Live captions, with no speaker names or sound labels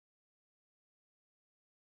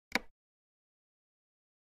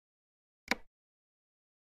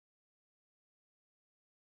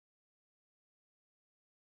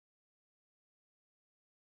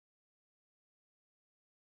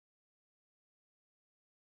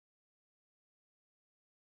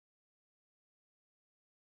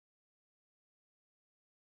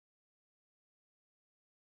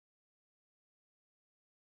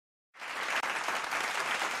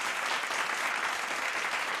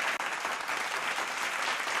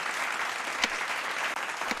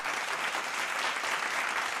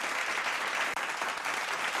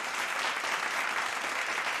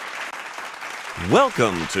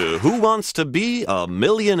Welcome to Who Wants to Be a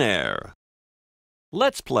Millionaire?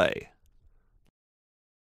 Let's play.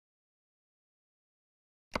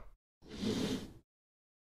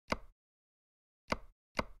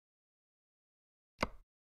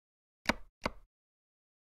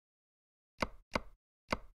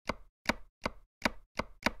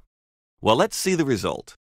 Well, let's see the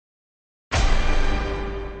result.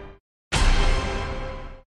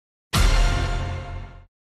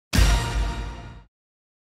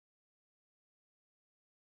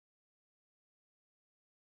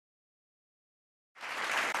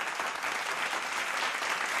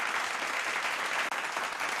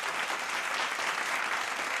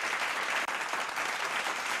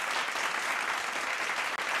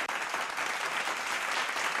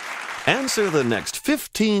 Answer the next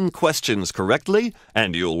 15 questions correctly,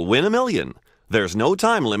 and you'll win $1 million. There's no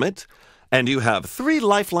time limit, and you have 3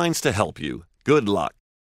 lifelines to help you. Good luck.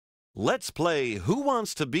 Let's play Who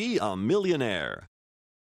Wants to Be a Millionaire?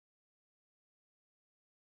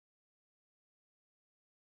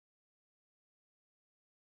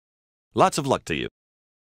 Lots of luck to you.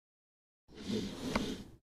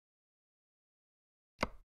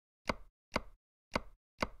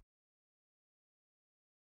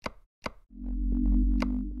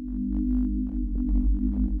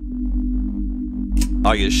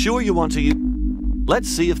 Are you sure you want to use? Let's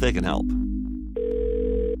see if they can help.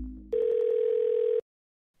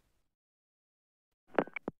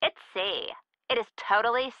 It's C. It is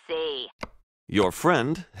totally C. Your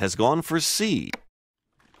friend has gone for C.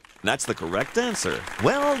 That's the correct answer.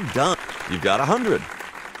 Well done. You've got 100.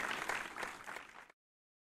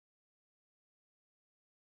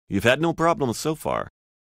 You've had no problems so far.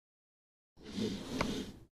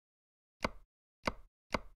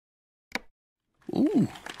 Ooh.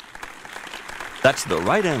 That's the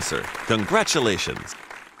right answer. Congratulations.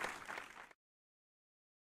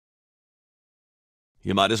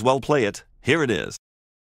 You might as well play it. Here it is.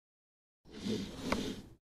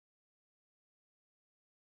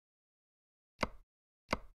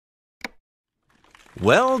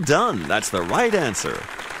 Well done. That's the right answer.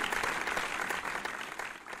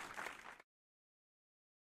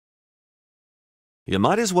 You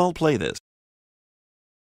might as well play this.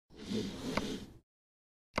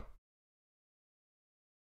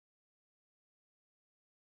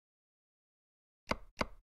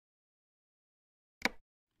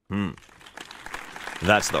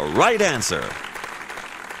 That's the right answer.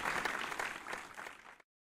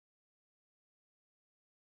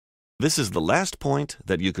 This is the last point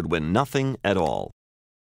that you could win nothing at all.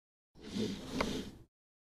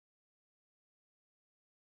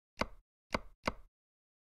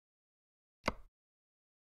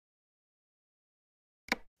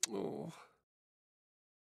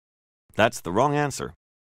 That's the wrong answer.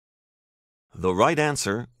 The right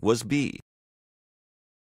answer was B.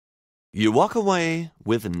 You walk away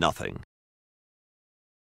with nothing.